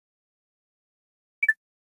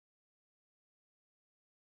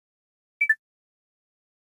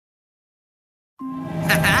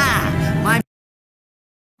Ha my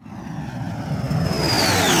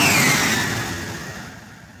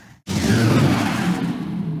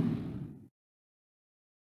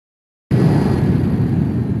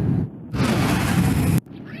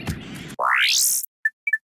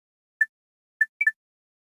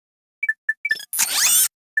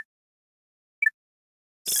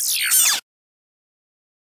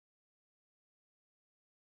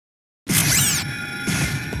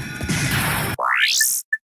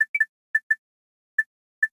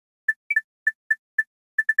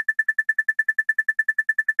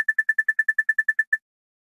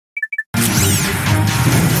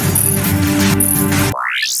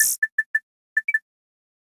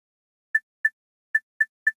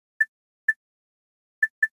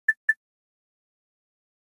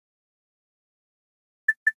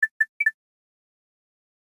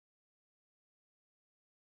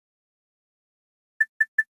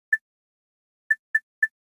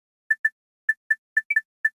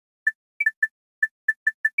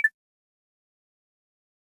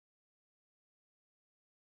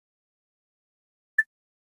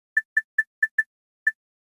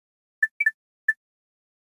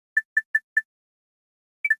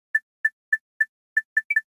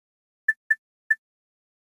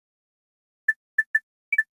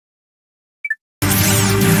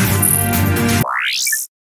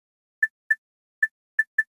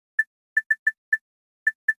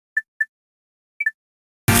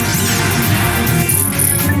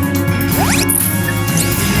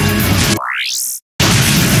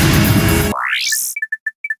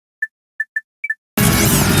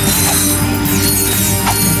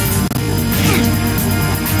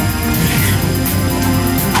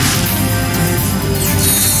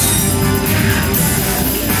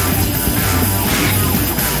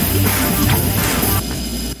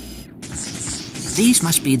These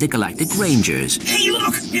must be the Galactic Rangers. Hey,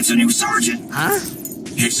 look! It's a new sergeant! Huh?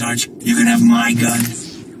 Hey, Sarge, you can have my gun.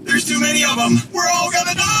 There's too many of them! We're all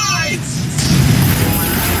gonna die!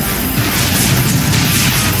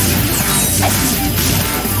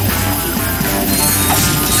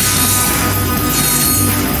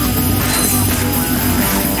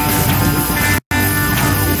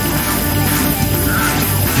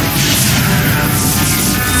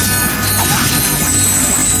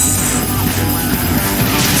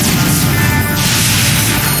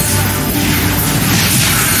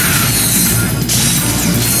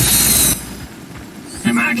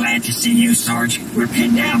 Am I glad to see you, Sarge? We're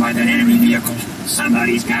pinned down by that enemy vehicle.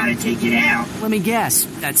 Somebody's gotta take it out. Let me guess.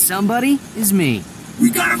 That somebody is me. We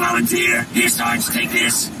gotta volunteer! Here, Sarge, take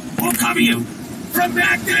this! We'll cover you! From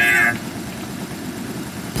back there!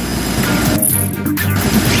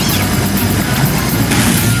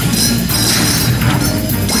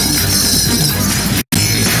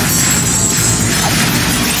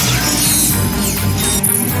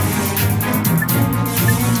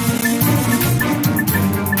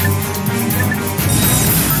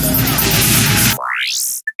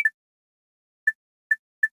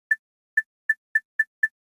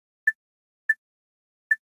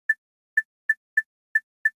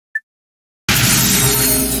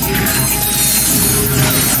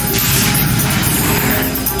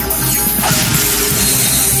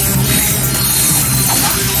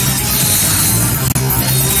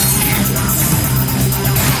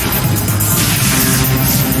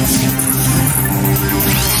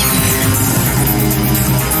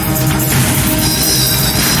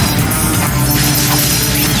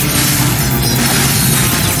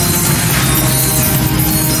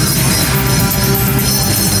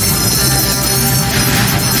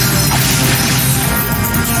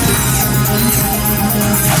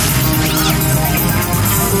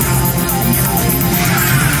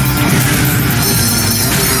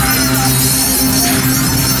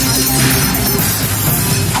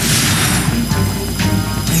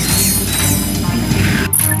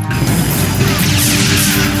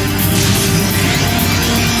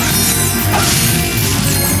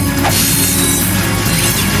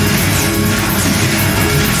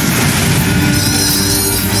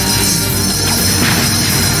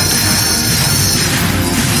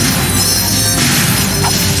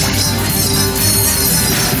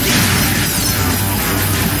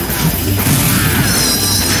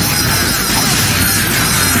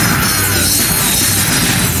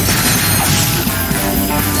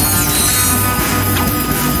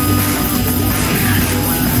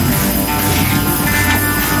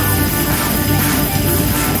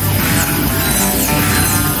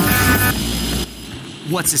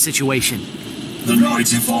 What's the situation? The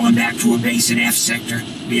droids have fallen back to a base in F Sector.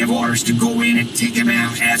 We have orders to go in and take them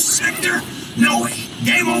out. F Sector? No way.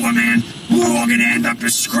 Game over, man. We're all gonna end up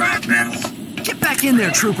as scrap metal. Get back in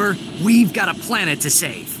there, Trooper. We've got a planet to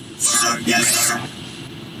save. Sir, yes, sir.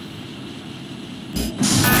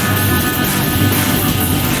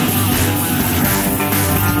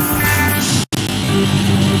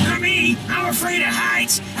 For me, I'm afraid of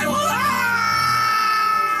heights.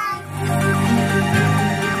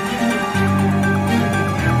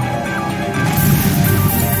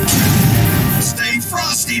 Stay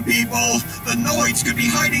frosty, people. The Noids could be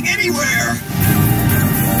hiding anywhere.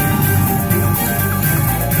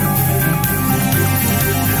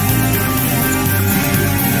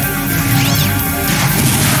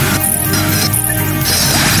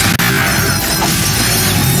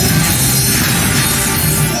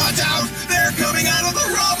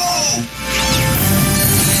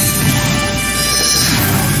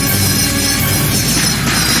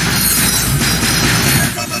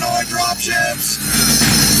 Dropships!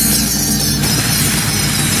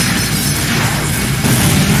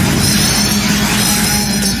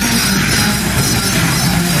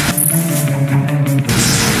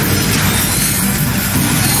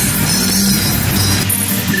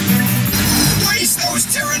 Waste those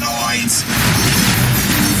Tyrannoids!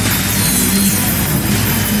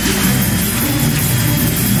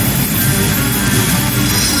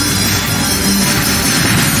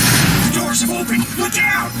 The doors have opened! Look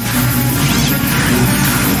out!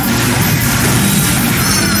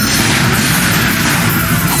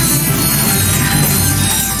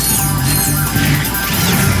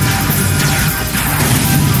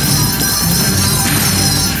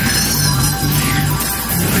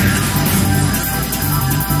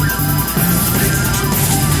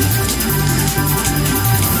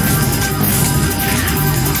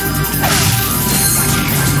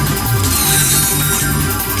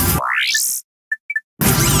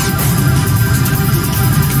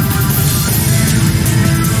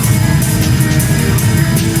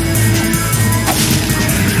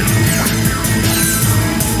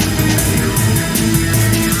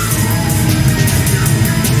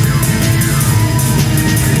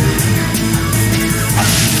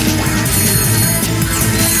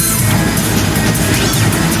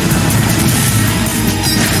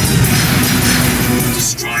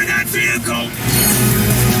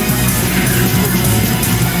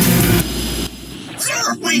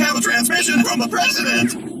 Transmission from the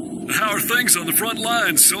president! How are things on the front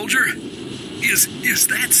lines, soldier? Is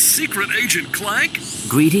that secret agent Clank?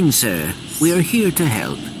 Greetings, sir. We are here to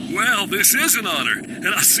help. Well, this is an honor, and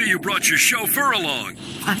I see you brought your chauffeur along.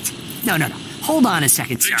 What? No. Hold on a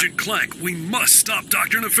second, sir. Agent Clank, we must stop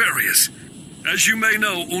Dr. Nefarious. As you may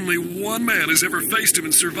know, only one man has ever faced him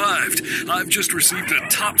and survived. I've just received a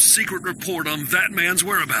top secret report on that man's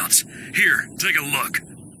whereabouts. Here, take a look.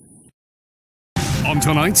 On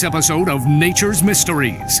tonight's episode of Nature's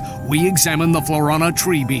Mysteries, we examine the Florana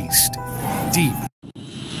tree beast. Deep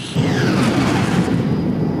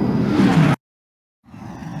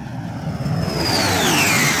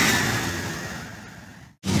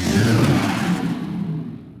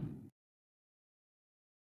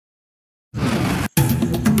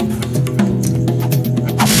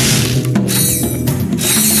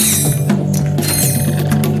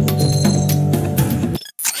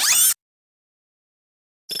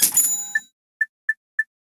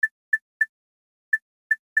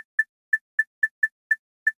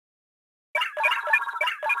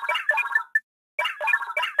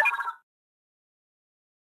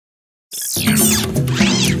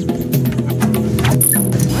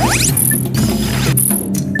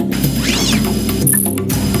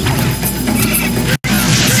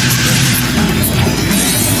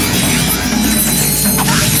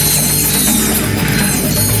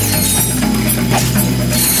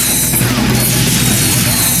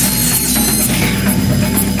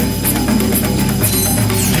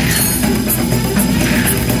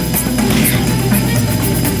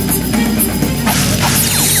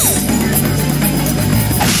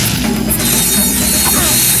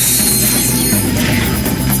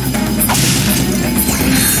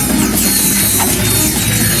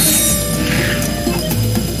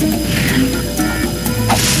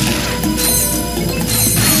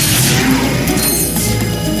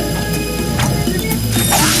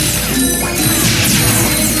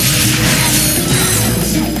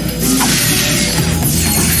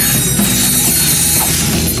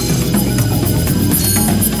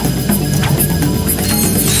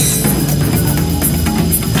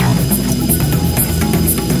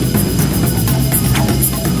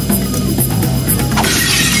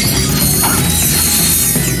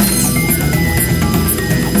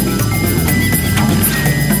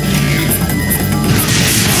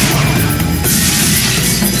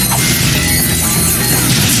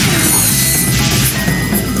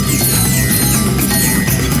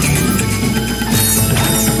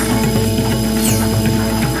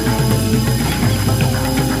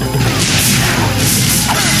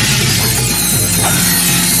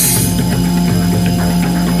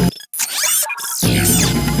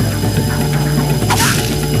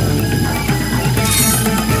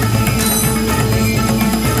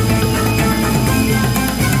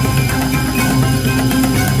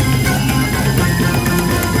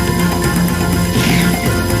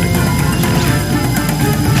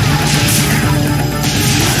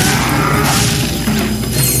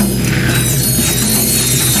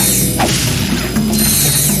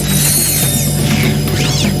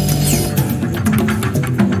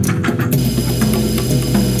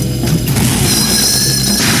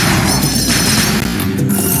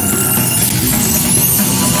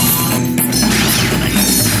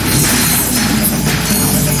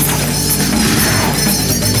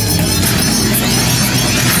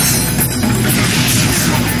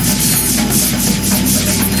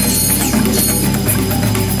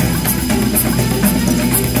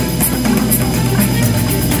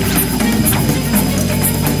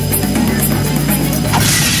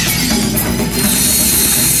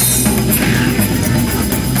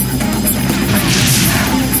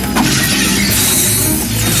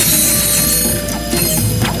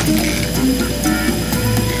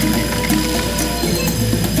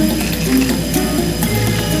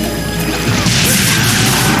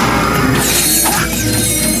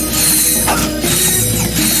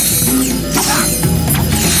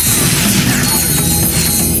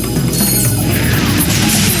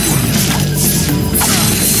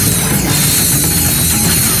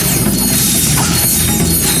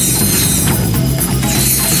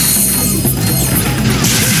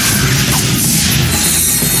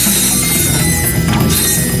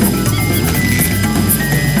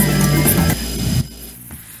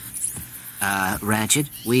Ratchet.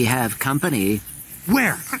 We have company.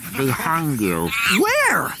 Where? Behind you.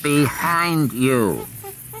 Where? Behind you.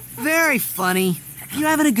 Very funny. You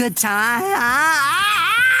having a good time?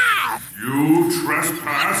 You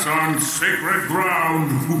trespass on sacred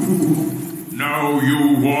ground. Now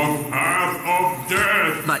you walk path of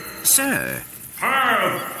death. But, sir...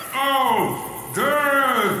 Path of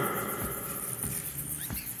death!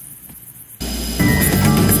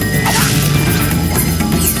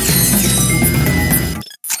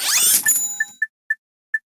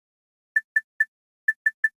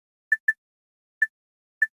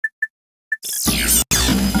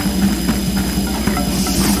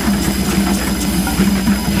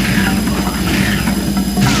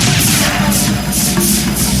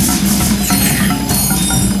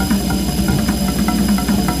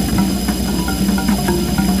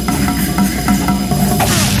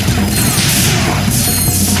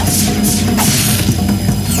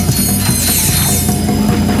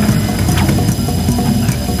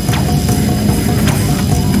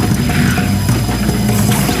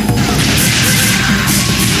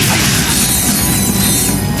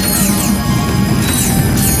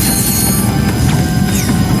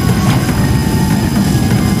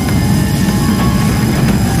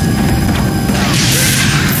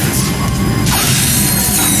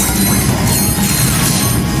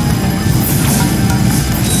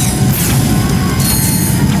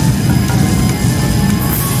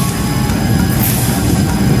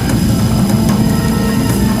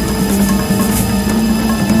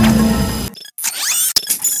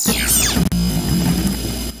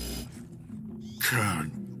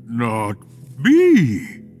 Cannot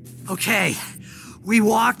be. Okay, we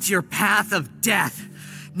walked your path of death.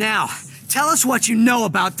 Now, tell us what you know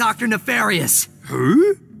about Dr. Nefarious.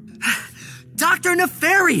 Huh? Dr.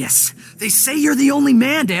 Nefarious! They say you're the only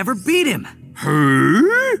man to ever beat him.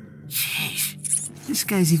 Huh? Jeez, this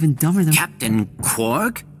guy's even dumber than... Captain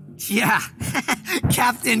Quark? Yeah,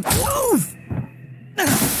 Captain Quoof!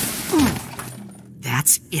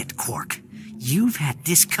 That's it, Quark. You've had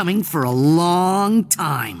this coming for a long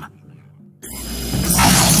time.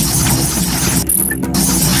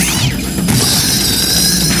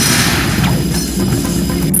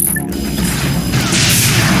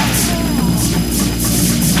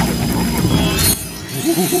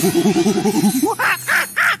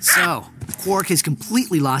 So, Quark has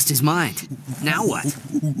completely lost his mind. Now what?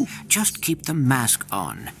 Just keep the mask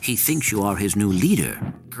on. He thinks you are his new leader.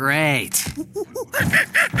 Great.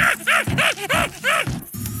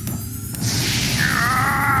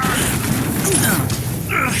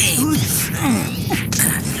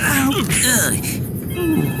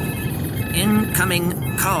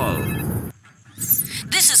 Incoming call.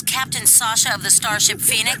 This is Captain Sasha of the Starship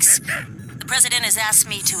Phoenix. The President has asked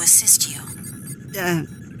me to assist you.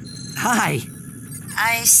 Hi.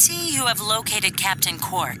 I see you have located Captain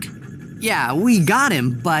Quark. Yeah, we got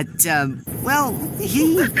him, but, well,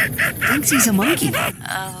 he thinks he's a monkey.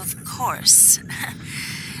 Of course.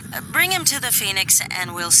 Bring him to the Phoenix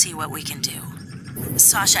and we'll see what we can do.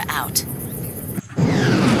 Sasha out.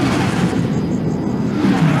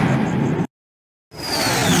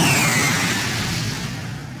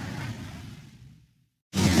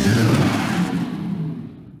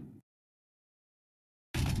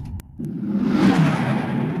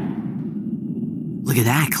 Look at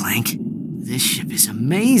that, Clank. This ship is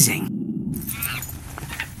amazing.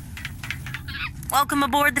 Welcome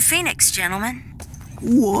aboard the Phoenix, gentlemen.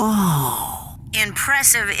 Whoa.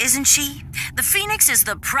 Impressive, isn't she? The Phoenix is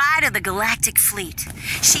the pride of the galactic fleet.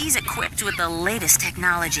 She's equipped with the latest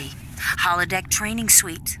technology. Holodeck training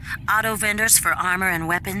suite, auto vendors for armor and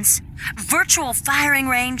weapons, virtual firing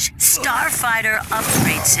range, starfighter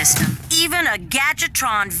upgrade system, even a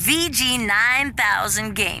Gadgetron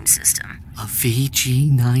VG-9000 game system. A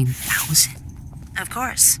VG-9000? Of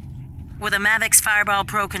course. With a Mavix Fireball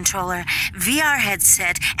Pro controller, VR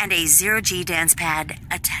headset, and a zero-G dance pad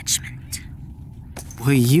attachment.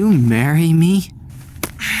 Will you marry me?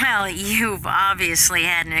 Well, you've obviously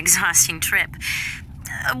had an exhausting trip.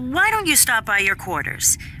 Why don't you stop by your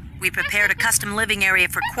quarters? We prepared a custom living area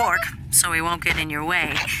for Quark, so he won't get in your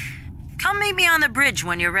way. Come meet me on the bridge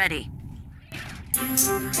when you're ready.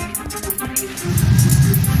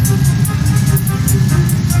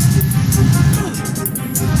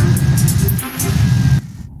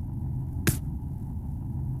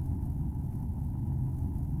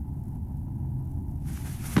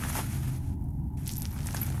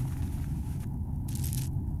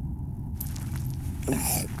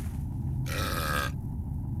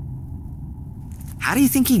 How do you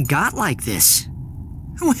think he got like this?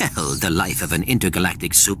 Well, the life of an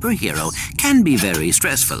intergalactic superhero can be very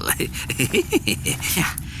stressful.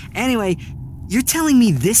 Yeah. Anyway, you're telling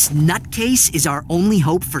me this nutcase is our only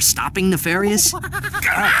hope for stopping Nefarious?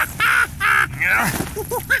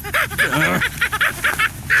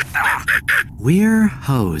 We're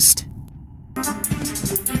hosed.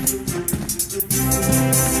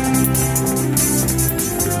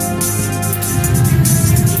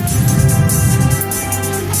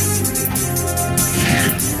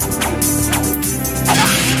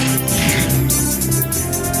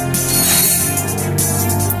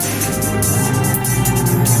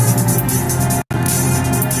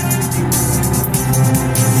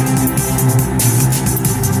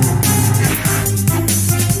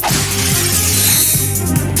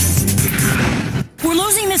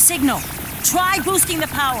 Signal. Try boosting the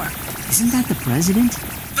power. Isn't that the president?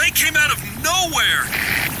 They came out of nowhere!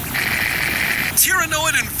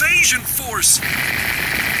 Tyrannoid invasion force!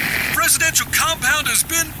 Presidential compound has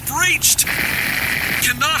been breached!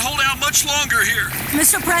 Cannot hold out much longer here.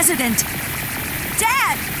 Mr. President!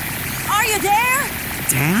 Dad! Are you there?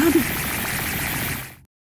 Dad?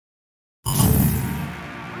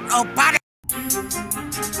 Oh, buddy!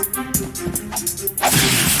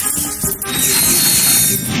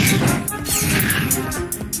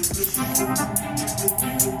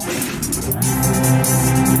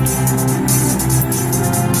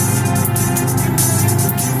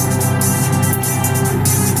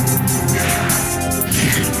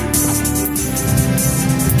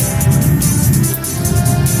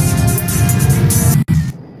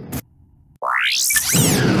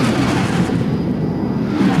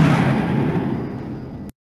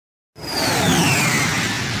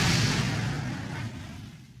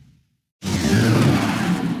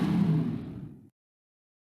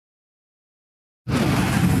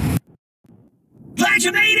 Glad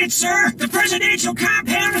you made it, sir! The presidential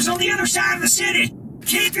compound is on the other side of the city!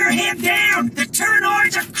 Keep your head down! The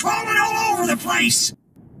Tyrannoids are crawling all over the place!